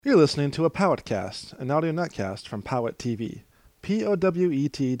You're listening to a POWETcast, an audio netcast from Powet TV.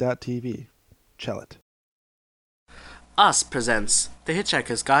 POWET.TV. Chell it. Us presents The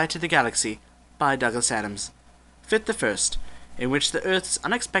Hitchhiker's Guide to the Galaxy by Douglas Adams. Fifth the First, in which the Earth is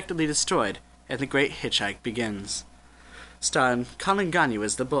unexpectedly destroyed and the Great Hitchhike begins. Starring Colin Gagnon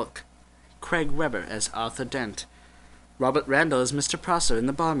as the Book, Craig Webber as Arthur Dent, Robert Randall as Mr. Prosser in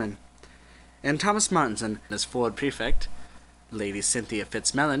The Barman, and Thomas Martinson as Ford Prefect, Lady Cynthia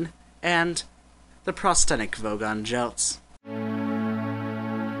Fitzmelon, and the prosthetic Vogon Jeltz.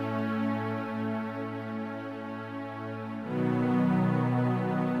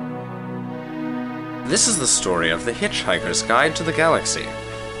 This is the story of The Hitchhiker's Guide to the Galaxy,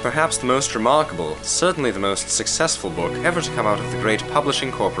 perhaps the most remarkable, certainly the most successful book ever to come out of the great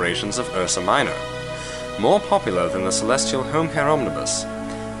publishing corporations of Ursa Minor. More popular than the Celestial Home Care Omnibus,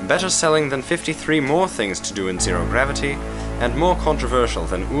 better selling than 53 More Things to Do in Zero Gravity, and more controversial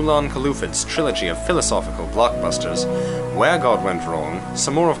than Ulan Kalufit's trilogy of philosophical blockbusters, Where God Went Wrong,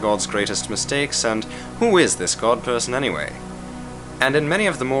 Some More of God's Greatest Mistakes, and Who Is This God Person Anyway? And in many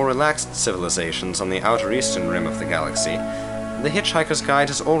of the more relaxed civilizations on the outer eastern rim of the galaxy, The Hitchhiker's Guide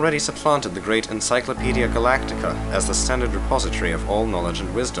has already supplanted the great Encyclopedia Galactica as the standard repository of all knowledge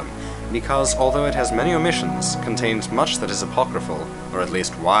and wisdom, because although it has many omissions, contains much that is apocryphal, or at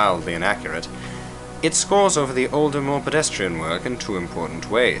least wildly inaccurate, it scores over the older, more pedestrian work in two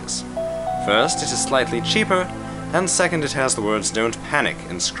important ways. First, it is slightly cheaper, and second, it has the words "Don't Panic"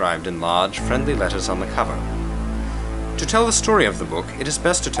 inscribed in large, friendly letters on the cover. To tell the story of the book, it is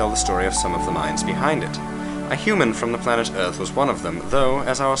best to tell the story of some of the minds behind it. A human from the planet Earth was one of them, though,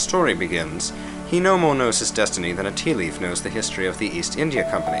 as our story begins, he no more knows his destiny than a tea leaf knows the history of the East India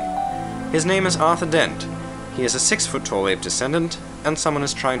Company. His name is Arthur Dent. He is a 6-foot-tall ape descendant, and someone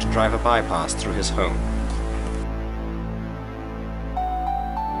is trying to drive a bypass through his home.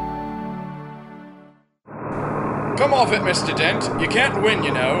 Come off it, Mr. Dent. You can't win,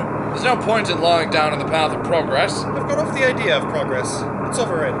 you know. There's no point in lying down in the path of progress. I've got off the idea of progress. It's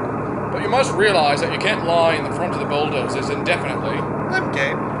overrated. But you must realize that you can't lie in the front of the bulldozers indefinitely. I'm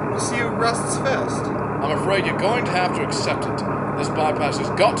game. We'll see who rusts first. I'm afraid you're going to have to accept it. This bypass has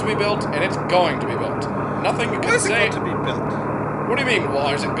got to be built, and it's going to be built. Nothing you can Why is say... it got to be built? What do you mean,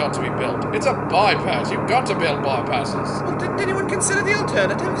 why has it got to be built? It's a bypass. You've got to build bypasses. Well, didn't anyone consider the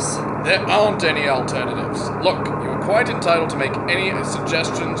alternatives? There aren't any alternatives. Look, you are quite entitled to make any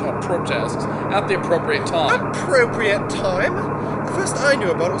suggestions or protests at the appropriate time. Appropriate time? The first I knew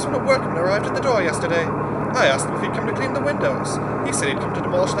about it was when a workman arrived at the door yesterday. I asked him if he'd come to clean the windows. He said he'd come to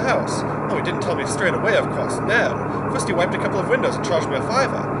demolish the house. Oh, he didn't tell me straight away, of course. No. First he wiped a couple of windows and charged me a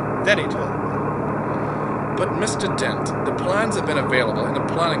 $5. Then he told me. But Mr. Dent, the plans have been available in the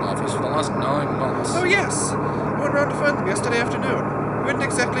planning office for the last 9 months. Oh, yes. I went round to find them yesterday afternoon. You hadn't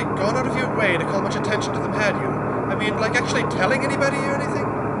exactly gone out of your way to call much attention to them, had you? I mean, like actually telling anybody or anything?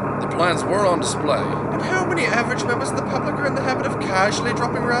 The plans were on display. And how many average members of the public are in the habit of casually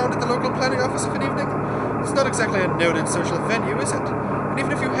dropping around at the local planning office of an evening? It's not exactly a noted social venue, is it? And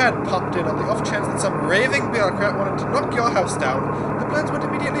even if you had popped in on the off chance that some raving bureaucrat wanted to knock your house down, the plans weren't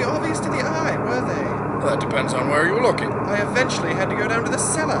immediately obvious to the eye, were they? Well, that depends on where you were looking. I eventually had to go down to the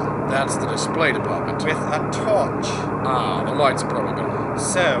cellar. That's the display department. With a torch. Ah, the lights are probably gone.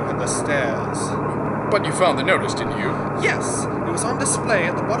 So, and the stairs. But you found the notice, didn't you? Yes, it was on display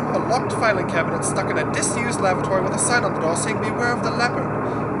at the bottom of a locked filing cabinet stuck in a disused lavatory with a sign on the door saying "Beware of the leopard."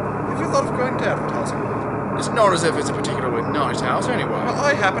 Have you thought of going to advertising? It's not as if it's a particularly nice house anyway. Well,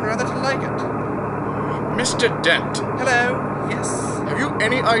 I happen rather to like it. Mr. Dent. Hello? Yes? Have you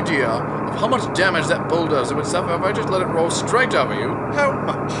any idea of how much damage that bulldozer would suffer if I just let it roll straight over you? How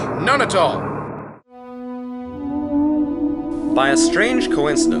much? None at all. By a strange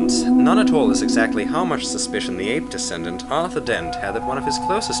coincidence, none at all is exactly how much suspicion the ape descendant Arthur Dent had that one of his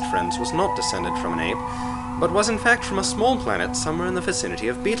closest friends was not descended from an ape, but was in fact from a small planet somewhere in the vicinity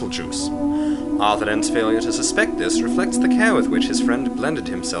of Betelgeuse. Arthur Dent's failure to suspect this reflects the care with which his friend blended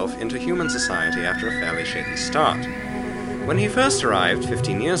himself into human society after a fairly shaky start. When he first arrived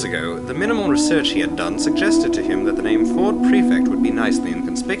 15 years ago, the minimal research he had done suggested to him that the name Ford Prefect would be nicely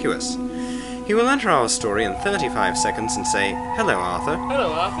inconspicuous. He will enter our story in 35 seconds and say, "Hello, Arthur."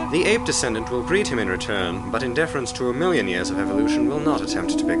 Hello, Arthur. The ape descendant will greet him in return, but in deference to a million years of evolution will not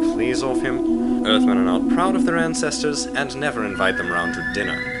attempt to pick fleas off him. Earthmen are not proud of their ancestors and never invite them round to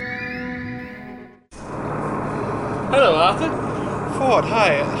dinner. Hello, Arthur. Ford,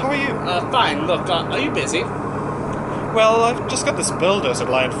 hi. How are you? Fine. Look, are you busy? Well, I've just got this bulldozer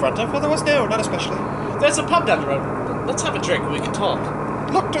to lie in front of. Otherwise, no, not especially. There's a pub down the road. Let's have a drink and we can talk.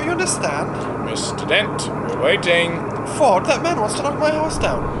 Look, don't you understand? Mr. Dent, we're waiting. Ford, that man wants to knock my house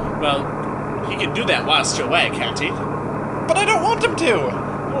down. Well, he can do that whilst you're away, can't he? But I don't want him to!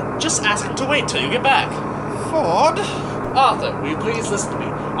 Well, just ask him to wait till you get back. Ford? Arthur, will you please listen to me?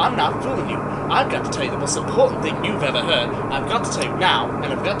 I'm not fooling you. I've got to tell you the most important thing you've ever heard. I've got to tell you now,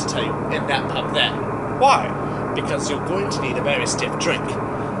 and I've got to tell you in that pub there. Why? Because you're going to need a very stiff drink.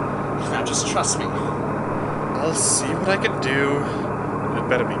 Now just trust me. I'll see what I can do. It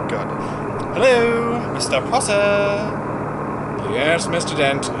better be good. Hello, Mr. Prosser. Yes, Mr.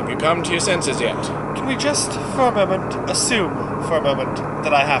 Dent, have you come to your senses yet? Can we just, for a moment, assume for a moment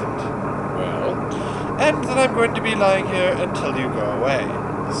that I haven't? Well, And that I'm going to be lying here until you go away.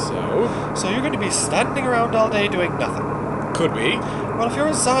 so? So you're going to be standing around all day doing nothing. Could we? Well, if you're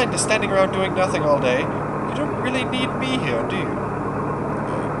resigned to standing around doing nothing all day, you don't really need me here, do you?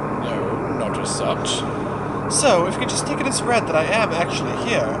 No, not as such. So, if you could just take it as read that I am actually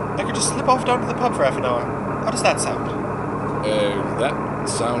here, I could just slip off down to the pub for half an hour. How does that sound? That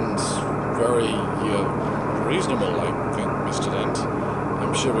sounds very, reasonable, I think, Mr. Dent.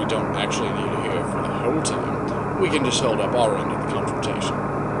 I'm sure we don't actually need you here for the whole time. We can just hold up our end of the confrontation.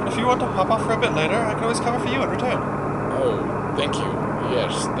 And if you want to hop off for a bit later, I can always cover for you in return. Oh, thank you.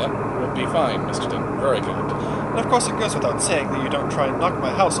 Yes, that would be fine, Mr. Dent. Very kind. And of course it goes without saying that you don't try and knock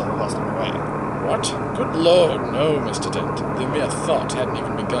my house over whilst I'm away. What? Good lord, no, Mr. Dent. The mere thought hadn't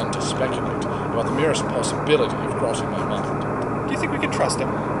even begun to speculate about the merest possibility of crossing my mind. Do you think we can trust him?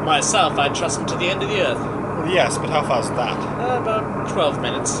 Myself, I'd trust him to the end of the earth. Well, yes, but how far's that? About 12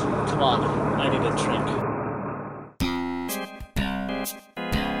 minutes. Come on, I need a drink.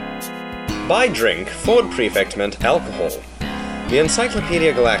 By drink, Ford Prefect meant alcohol. The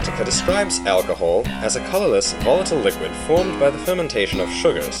Encyclopedia Galactica describes alcohol as a colorless, volatile liquid formed by the fermentation of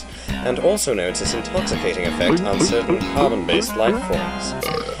sugars, and also notes its intoxicating effect on certain carbon-based life forms.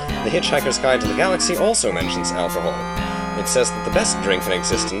 The Hitchhiker's Guide to the Galaxy also mentions alcohol. It says that the best drink in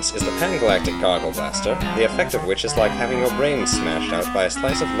existence is the Pan-Galactic Gargle Blaster, the effect of which is like having your brains smashed out by a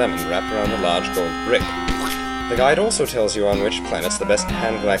slice of lemon wrapped around a large gold brick. The guide also tells you on which planets the best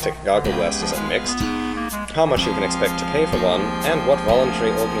Pan-Galactic Gargle Blasters are mixed, how much you can expect to pay for one, and what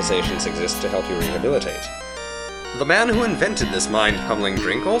voluntary organizations exist to help you rehabilitate. The man who invented this mind-pummeling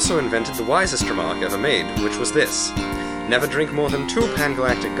drink also invented the wisest remark ever made, which was this: never drink more than 2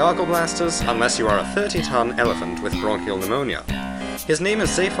 Pan-Galactic Gargle Blasters unless you are a 30-ton elephant with bronchial pneumonia. His name is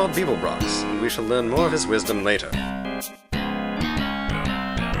Zaphod Beeblebrox, and we shall learn more of his wisdom later.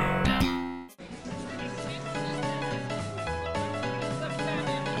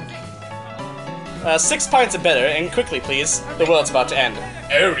 6 pints of better, and quickly, please. The world's about to end.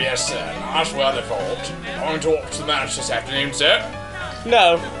 Oh, yes, sir. Nice weather for it. Going to walk to the match this afternoon, sir?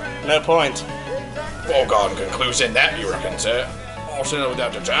 No point. Foregone conclusion that, you reckon, sir? Arsenal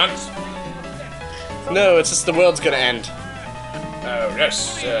without a chance? No, it's just the world's gonna end. Oh,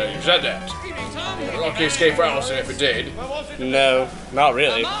 yes, you said that. Lucky escape for Allison if it did. No, not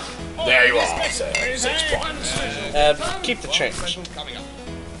really. There you are, sir. 6 points. Keep the change.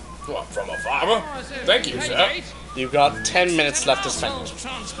 What, from a farmer? Thank you, sir. You've got 10 minutes left to spend.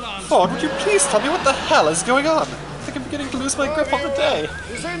 Ford, would you please tell me what the hell is going on? I think I'm beginning to lose my grip on the day.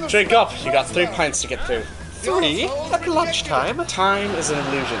 Drink up. You got 3 pints to get through. 3? At lunchtime? Time is an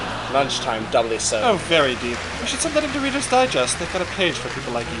illusion. Lunchtime doubly so. Oh, very deep. We should send that into Reader's Digest. They've got a page for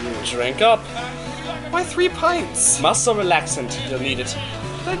people like you. Drink up. Why 3 pints? Muscle relaxant. You'll need it.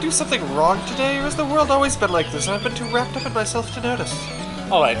 Did I do something wrong today, or has the world always been like this and I've been too wrapped up in myself to notice?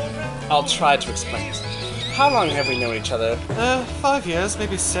 Alright, I'll try to explain. How long have we known each other? 5 years,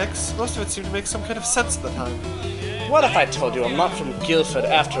 maybe 6. Most of it seemed to make some kind of sense at the time. What if I told you I'm not from Guildford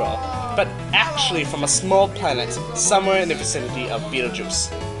after all, but actually from a small planet somewhere in the vicinity of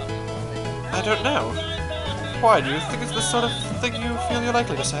Beetlejuice? I don't know. Why, do you think it's the sort of thing you feel you're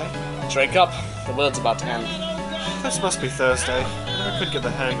likely to say? Drink up. The world's about to end. This must be Thursday. I never could get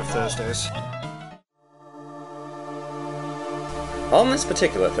the hang of Thursdays. On this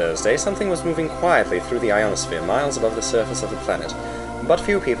particular Thursday, something was moving quietly through the ionosphere miles above the surface of the planet, but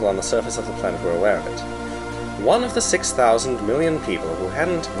few people on the surface of the planet were aware of it. One of the 6,000 million people who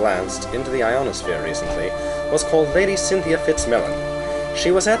hadn't glanced into the ionosphere recently was called Lady Cynthia Fitzmelon.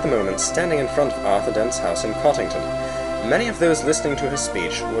 She was at the moment standing in front of Arthur Dent's house in Cottington. Many of those listening to her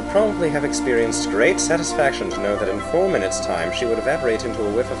speech would probably have experienced great satisfaction to know that in 4 minutes' time she would evaporate into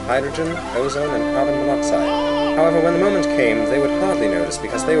a whiff of hydrogen, ozone, and carbon monoxide. However, when the moment came, they would hardly notice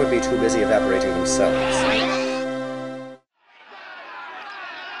because they would be too busy evaporating themselves.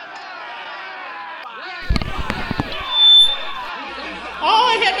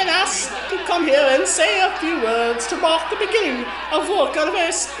 I have been asked to come here and say a few words to mark the beginning of work on a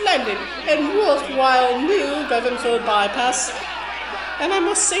very splendid and worthwhile new Bevanfield bypass. And I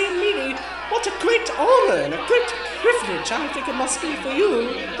must say immediately, what a great honor and a great privilege I think it must be for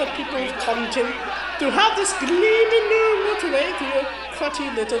you, the people of Covington, to have this gleaming new motorway through your cruddy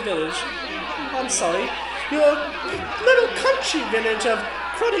little village. I'm sorry, your little country village of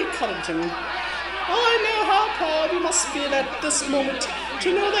cruddy Covington. I know how proud you must feel at this moment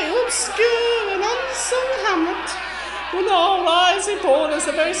to know that your obscure and unsung hamlet will now rise aboard as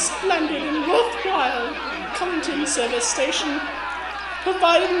a very splendid and worthwhile Covington service station,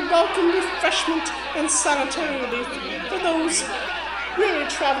 providing welcome refreshment and sanitary relief for those weary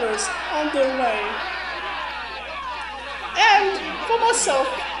travellers on their way. And for myself,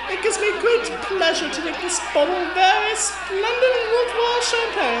 it gives me great pleasure to make this bottle of very splendid and worthwhile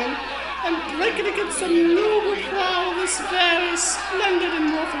champagne and break it against the noble prow of this very splendid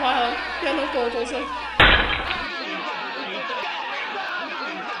and worthwhile yellow bulldozer.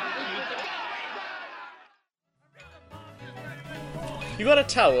 You got a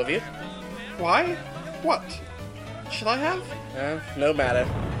towel with you? Why? What? Should I have? No matter.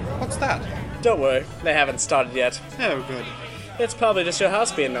 What's that? Don't worry, they haven't started yet. Oh, good. It's probably just your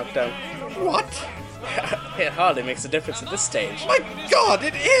house being knocked down. What? It hardly makes a difference at this stage. My God,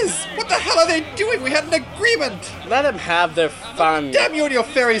 it is! What the hell are they doing? We had an agreement! Let them have their fun. Damn you and your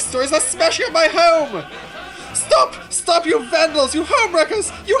fairy stories! They're smashing up my home! Stop! Stop, you vandals! You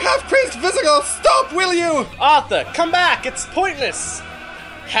homewreckers! You half-crazed Visigoths! Stop, will you? Arthur, come back! It's pointless!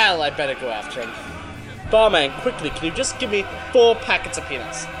 Hell, I better go after him. Barman, quickly, can you just give me 4 packets of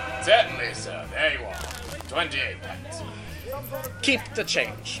peanuts? Certainly, sir. There you are. 28 packets. Keep the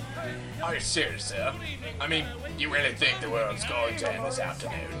change. Are you serious, sir? I mean, you really think the world's going to end this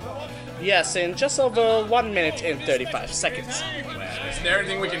afternoon? Yes, in just over 1 minute and 35 seconds. Well, is there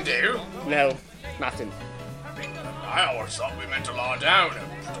anything we can do? No, nothing. I always thought we meant to lie down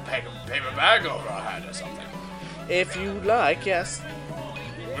and put a paper bag over our head or something. If you like, yes.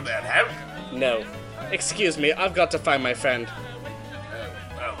 Would that help? No. Excuse me, I've got to find my friend.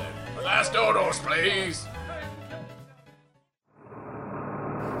 Well then, the last orders, please.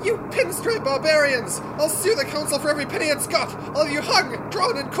 You pinstripe barbarians! I'll sue the council for every penny it's got! I'll have you hung,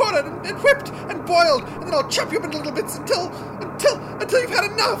 drawn, and quartered, and whipped, and boiled, and then I'll chop you up into little bits until you've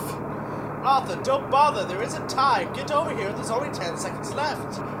had enough! Arthur, don't bother. There isn't time. Get over here. There's only 10 seconds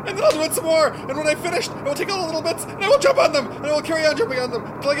left. And then I'll do it some more, and when I've finished, I will take all the little bits, and I will jump on them, and I will carry on jumping on them,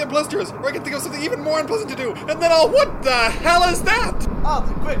 until I get blisters, or I can think of something even more unpleasant to do, and then what the hell is that?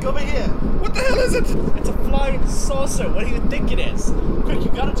 Arthur, quick, over here. What the hell is it? It's a flying saucer. What do you think it is? Quick, you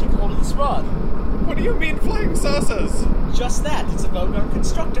gotta take hold of this rod. What do you mean flying saucers? Just that. It's a Vogon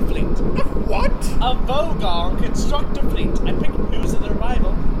constructor fleet. What? A Vogon constructor fleet. I picked news of their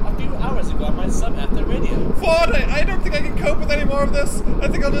arrival a few hours ago on my sub-ether radio. Ford, I don't think I can cope with any more of this. I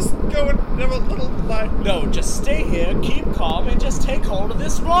think I'll just go and have a little lie. No, just stay here, keep calm, and just take hold of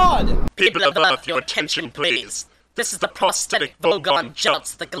this rod. People of Earth, your attention, please. This is the prosthetic Vogon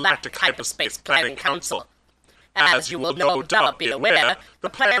Jots of the Galactic Hyperspace Planning Council. As you will no doubt be aware, the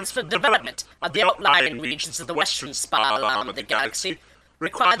plans for development of the outlying regions of the western spiral arm of the galaxy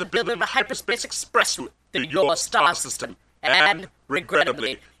require the building of a hyperspace express route through your star system, and,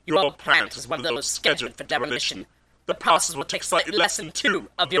 regrettably, your planet is one of those scheduled for demolition. The process will take slightly less than 2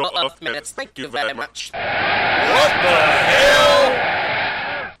 of your Earth minutes. Thank you very much. What the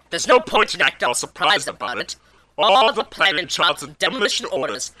hell? There's no point in acting all surprised about it. All the planning charts and demolition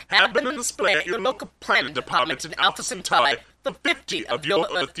orders have been on display at your local planning department in Alpha Centauri for 50 of your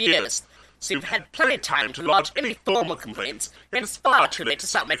Earth years, so you've had plenty of time to lodge any formal complaints, and it's far too late to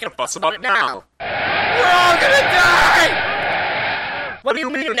start making a fuss about it now. We're all gonna die! What do you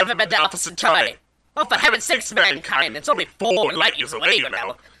mean you've never been to Alpha Centauri? Oh, for heaven's sakes, mankind, it's only 4 light years away, you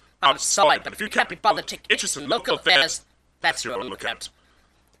know. I'm sorry, but if you can't be bothered to take interest in local affairs, that's your own lookout.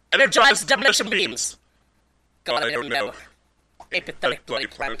 Energize the demolition beams! God, I don't know. A pathetic bloody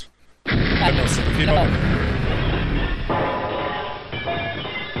planet. I know sympathy at all.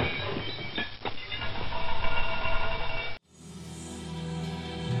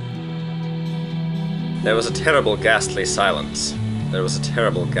 There was a terrible, ghastly silence. There was a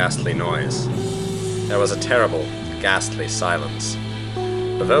terrible, ghastly noise. There was a terrible, ghastly silence.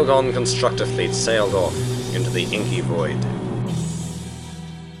 The Vogon constructor fleet sailed off into the inky void.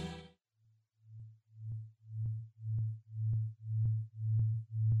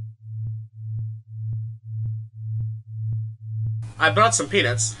 I brought some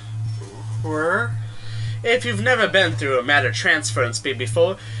peanuts. If you've never been through a matter transference speed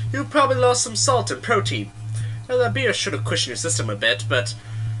before, you've probably lost some salt and protein. Now, that beer should have cushioned your system a bit, but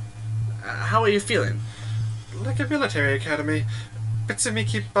How are you feeling? Like a military academy. Bits of me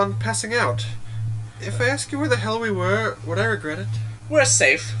keep on passing out. If I ask you where the hell we were, would I regret it? We're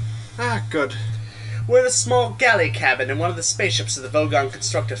safe. Ah, good. We're in a small galley cabin in one of the spaceships of the Vogon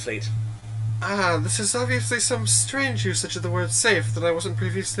constructor fleet. Ah, this is obviously some strange usage of the word safe that I wasn't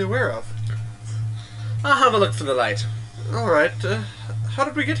previously aware of. I'll have a look for the light. Alright, how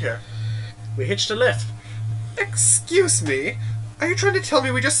did we get here? We hitched a lift. Excuse me? Are you trying to tell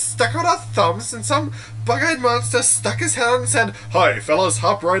me we just stuck out our thumbs and some bug-eyed monster stuck his head out and said, "Hi, fellas,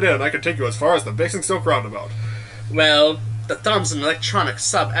 hop right in. I can take you as far as the Basingstoke roundabout." Well, the thumb's an electronic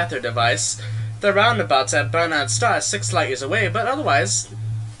sub-ether device. The roundabout's at Bernard Star 6 light years away, but otherwise,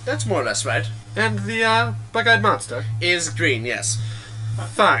 that's more or less right. And the, bug-eyed monster? Is green, yes.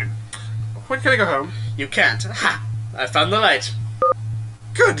 Fine. When can I go home? You can't. Ha! I found the light.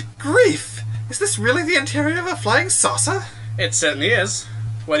 Good grief! Is this really the interior of a flying saucer? It certainly is.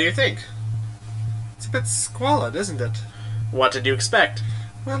 What do you think? It's a bit squalid, isn't it? What did you expect?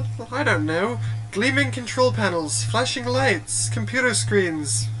 Well, I don't know. Gleaming control panels, flashing lights, computer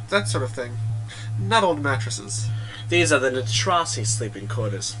screens, that sort of thing. Not old mattresses. These are the Nitrasi sleeping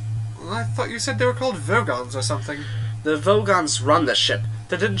quarters. I thought you said they were called Vogons or something. The Vogons run the ship.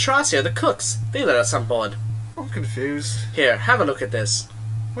 The Nitrasi are the cooks. They let us on board. I'm confused. Here, have a look at this.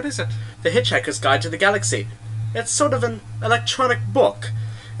 What is it? The Hitchhiker's Guide to the Galaxy. It's sort of an electronic book.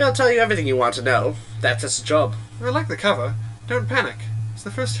 It'll tell you everything you want to know. That's its job. I like the cover. Don't panic. It's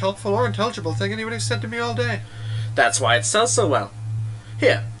the first helpful or intelligible thing anybody's said to me all day. That's why it sells so well.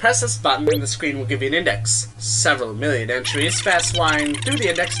 Here, press this button and the screen will give you an index. Several million entries, fast wind through the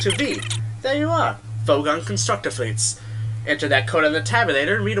index to V. There you are. Vogon constructor fleets. Enter that code on the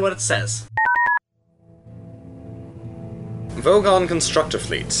tabulator and read what it says. Vogon constructor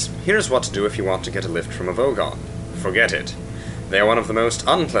fleets. Here's what to do if you want to get a lift from a Vogon. Forget it. They are one of the most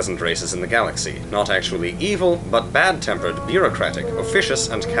unpleasant races in the galaxy. Not actually evil, but bad-tempered, bureaucratic, officious,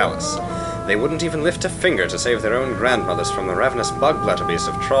 and callous. They wouldn't even lift a finger to save their own grandmothers from the ravenous bug-bladder beast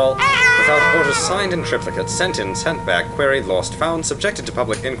of Trawl, without orders signed in triplicate, sent in, sent back, queried, lost, found, subjected to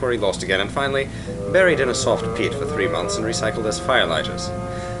public inquiry, lost again, and finally, buried in a soft peat for 3 months and recycled as firelighters.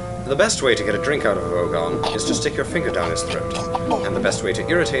 The best way to get a drink out of a Vogon is to stick your finger down his throat, and the best way to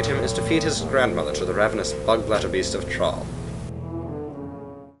irritate him is to feed his grandmother to the ravenous bug-bladder beast of Trawl.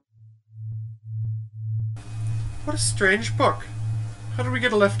 What a strange book. How did we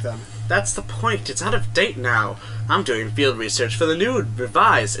get a lift then? That's the point. It's out of date now. I'm doing field research for the new,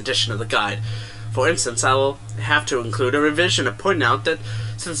 revised edition of the guide. For instance, I will have to include a revision to point out that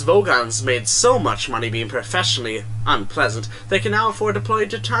since Vogons made so much money being professionally unpleasant, they can now afford to employ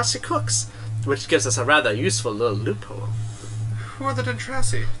Nitrasi cooks, which gives us a rather useful little loophole. Who are the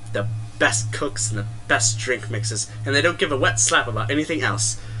Nitrasi? The best cooks and the best drink mixes, and they don't give a wet slap about anything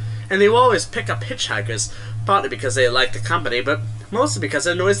else. And they will always pick up hitchhikers, partly because they like the company, but mostly because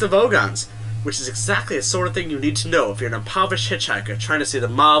it annoys the Vogons, which is exactly the sort of thing you need to know if you're an impoverished hitchhiker trying to see the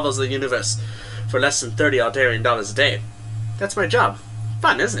marvels of the universe for less than $30 Aldarian a day. That's my job.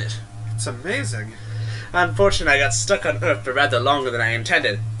 Fun, isn't it? It's amazing. Unfortunately, I got stuck on Earth for rather longer than I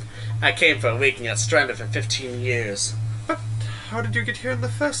intended. I came for a week and got stranded for 15 years. But how did you get here in the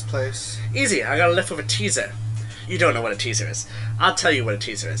first place? Easy, I got a lift with a teaser. You don't know what a teaser is. I'll tell you what a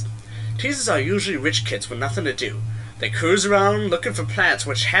teaser is. Teasers are usually rich kids with nothing to do. They cruise around looking for planets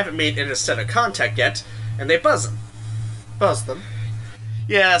which haven't made interstellar contact yet, and they buzz them. Buzz them?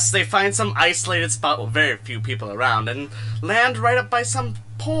 Yes, they find some isolated spot with very few people around, and land right up by some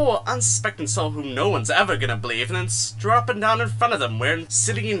poor, unsuspecting soul whom no one's ever gonna believe, and then strut up and down in front of them, wearing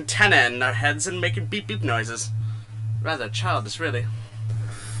sitting antennae in their heads and making beep-beep noises. Rather childish, really.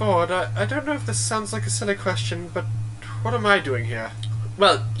 Ford, I don't know if this sounds like a silly question, but what am I doing here?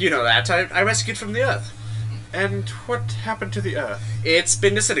 Well, you know that. I rescued from the Earth. And what happened to the Earth? It's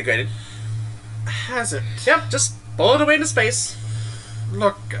been disintegrated. Has it? Yep, just blown away into space.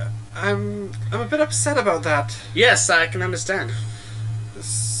 Look, I'm a bit upset about that. Yes, I can understand.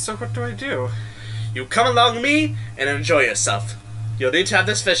 So what do I do? You come along with me and enjoy yourself. You'll need to have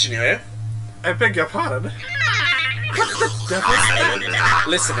this fish in your ear. I beg your pardon? What the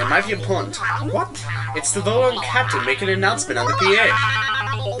devil? Listen, it might be important. What? It's the Vogon captain making an announcement on the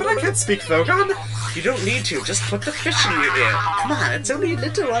PA. But I can't speak Vogon. You don't need to. Just put the fish in your ear. Come on, it's only a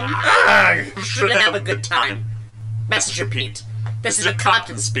little one. You should have a good time. Messenger Pete, this is the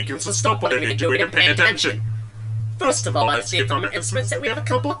captain speaking, so stop whatever you're doing and pay attention. First of all, I see from our instruments that we have a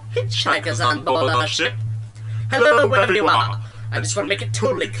couple of hitchhikers on board our ship. Hello, wherever you are. I just want to make it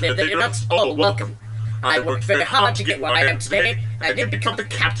totally clear that you're not all welcome. I worked very hard to get where I am today, and I did become the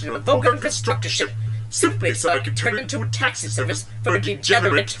captain of a Vogon constructor ship. simply so I can turn into a taxi service for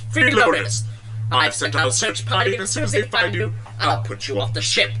degenerate freeloaders. I've sent out a search party, and as soon as they find you, I'll put you off the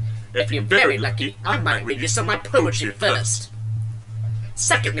ship. If you're very lucky, I might read you some of my poetry first.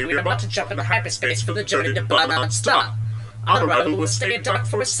 Secondly, we are about to jump into hyperspace for the journey to Barnard Star. Our arrival will stay in dark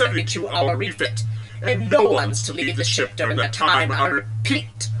for a 72-hour refit, and no one's to leave the ship during that time. I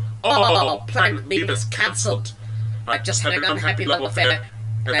repeat, all planet leave is cancelled. I've just had an unhappy love affair,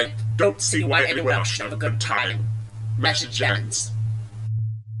 and I don't see why anyone else should have a good time. Message ends.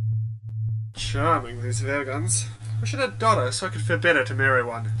 Charming, these Vogons. I should have a daughter so I could forbid her to marry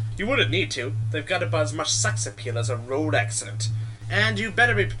one. You wouldn't need to. They've got about as much sex appeal as a road accident. And you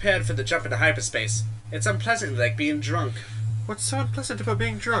better be prepared for the jump into hyperspace. It's unpleasantly like being drunk. What's so unpleasant about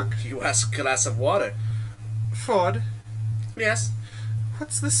being drunk? You ask a glass of water. Ford, Yes,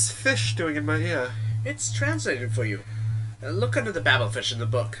 what's this fish doing in my ear? it's translated for you. Look under the babblefish in the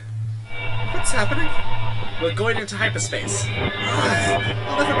book. What's happening? We're going into hyperspace.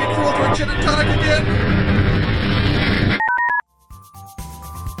 I'll never be cruel to a gin and tonic again!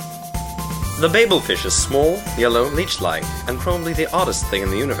 The babelfish is small, yellow, leech-like, and probably the oddest thing in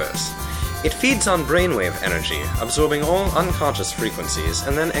the universe. It feeds on brainwave energy, absorbing all unconscious frequencies,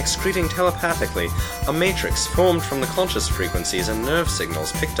 and then excreting telepathically a matrix formed from the conscious frequencies and nerve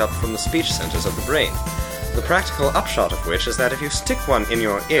signals picked up from the speech centers of the brain. The practical upshot of which is that if you stick one in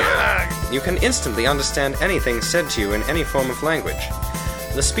your ear, you can instantly understand anything said to you in any form of language.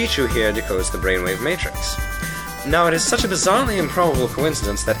 The speech you hear decodes the brainwave matrix. Now, it is such a bizarrely improbable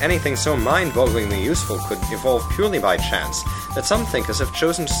coincidence that anything so mind-bogglingly useful could evolve purely by chance that some thinkers have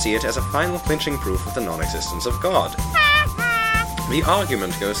chosen to see it as a final clinching proof of the non-existence of God. The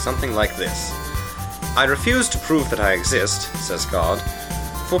argument goes something like this. I refuse to prove that I exist, says God,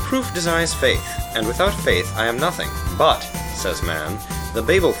 for proof desires faith, and without faith I am nothing. But, says man, the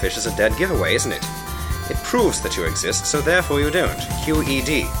babelfish is a dead giveaway, isn't it? It proves that you exist, so therefore you don't.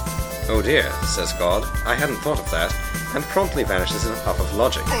 QED. Oh dear, says God, I hadn't thought of that, and promptly vanishes in a puff of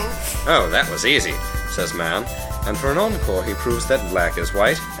logic. Oh, that was easy, says man, and for an encore he proves that black is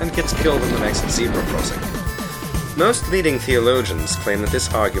white, and gets killed in the next zebra crossing. Most leading theologians claim that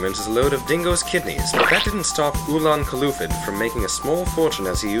this argument is a load of dingo's kidneys, but that didn't stop Ulan Kalufid from making a small fortune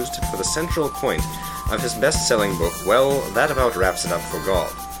as he used it for the central point of his best-selling book, Well, That About Wraps It Up for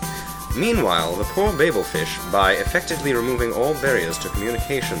God. Meanwhile, the poor babelfish, by effectively removing all barriers to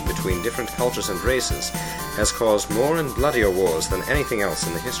communication between different cultures and races, has caused more and bloodier wars than anything else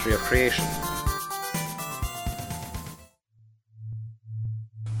in the history of creation.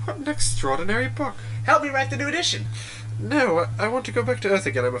 What an extraordinary book. Help me write the new edition. No, I want to go back to Earth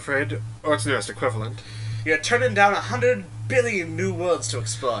again, I'm afraid. Or its nearest equivalent. You're turning down 100 billion new worlds to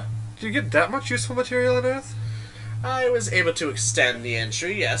explore. Do you get that much useful material on Earth? I was able to extend the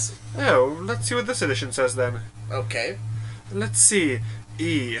entry, yes. Oh, let's see what this edition says then. Okay. Let's see.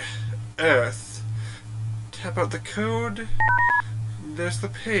 E. Earth. Tap out the code. There's the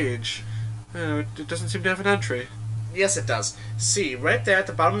page. Oh, it doesn't seem to have an entry. Yes, it does. See, right there at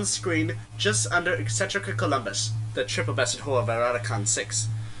the bottom of the screen, just under Eccentrica Columbus, the triple-bested hull of Eroticon 6.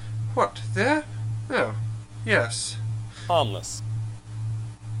 What, there? Oh, yes. Harmless.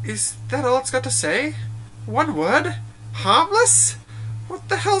 Is that all it's got to say? One word? Harmless? What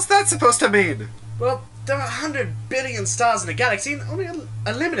the hell's that supposed to mean? Well, there are 100 billion stars in the galaxy and only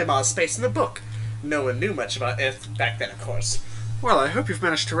a limited amount of space in the book. No one knew much about Earth back then, of course. Well, I hope you've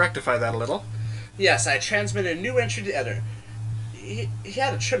managed to rectify that a little. Yes, I transmitted a new entry to the editor. He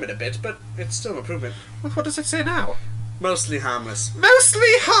had to trim it a bit, but it's still an improvement. Well, what does it say now? Mostly harmless. Mostly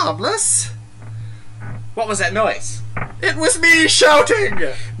harmless? What was that noise? It was me shouting!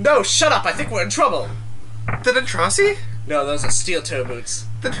 No, shut up! I think we're in trouble! The Dentrasi? No, those are steel-toe boots.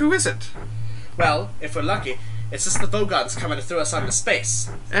 Then who is it? Well, if we're lucky, it's just the Vogons coming to throw us onto space.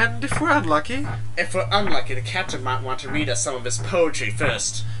 And if we're unlucky? If we're unlucky, the captain might want to read us some of his poetry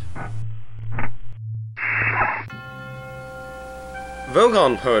first.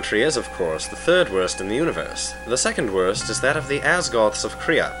 Vogon poetry is, of course, the third worst in the universe. The second worst is that of the Asgoths of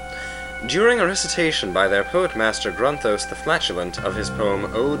Kriya. During a recitation by their poet-master Grunthos the Flatulent of his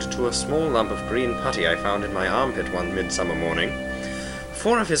poem Ode to a Small Lump of Green Putty I Found in My Armpit One Midsummer Morning,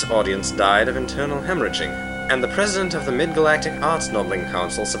 4 of his audience died of internal hemorrhaging, and the president of the Mid-Galactic Arts Nobbling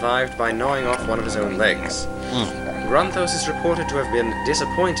Council survived by gnawing off one of his own legs. Grunthos is reported to have been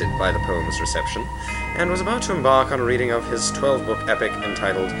disappointed by the poem's reception, and was about to embark on a reading of his 12-book epic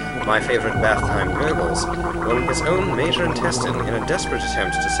entitled My Favorite Bath Time Gurgles, when his own major intestine, in a desperate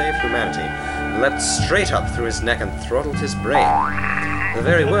attempt to save humanity, leapt straight up through his neck and throttled his brain. The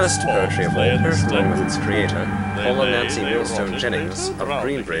very worst poetry of all, along with its creator, Paula Nancy Millstone Jennings of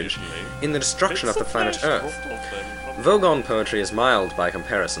Greenbridge in the destruction of the planet Earth. Vogon poetry is mild by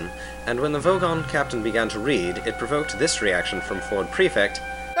comparison, and when the Vogon captain began to read, it provoked this reaction from Ford Prefect,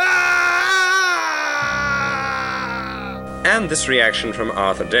 and this reaction from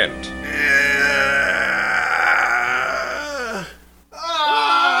Arthur Dent.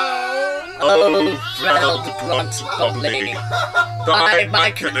 Oh, thrilled grunt goblin, by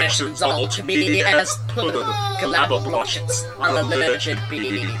my connections all to me as pull collaborations on a legend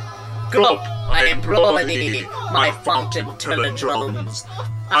bee. Globe, I implore thee, my fountain telendrones.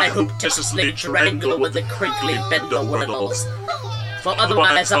 I hope to strangle with the crinkly bender whirls, for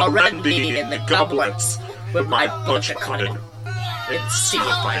otherwise I'll rend thee in the goblets with my butcher cutting, and see if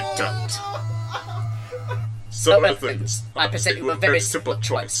I don't. So, Earthlings, I present you a very simple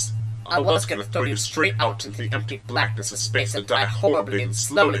choice. I was gonna throw you straight out into the empty blackness of space and die horribly and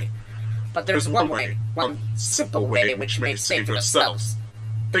slowly. But there's one way, one simple way in which you may save yourselves.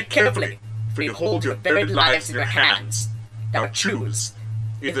 Think carefully, for you hold your very lives in your hands. Now choose.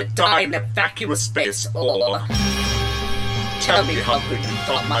 Either die in a vacuous space, or... tell me how good you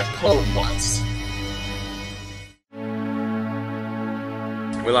thought my poem was.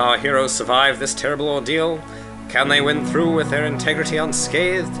 Will our heroes survive this terrible ordeal? Can they win through with their integrity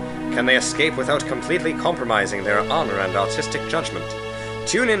unscathed? Can they escape without completely compromising their honor and artistic judgment?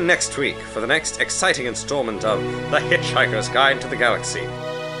 Tune in next week for the next exciting installment of The Hitchhiker's Guide to the Galaxy.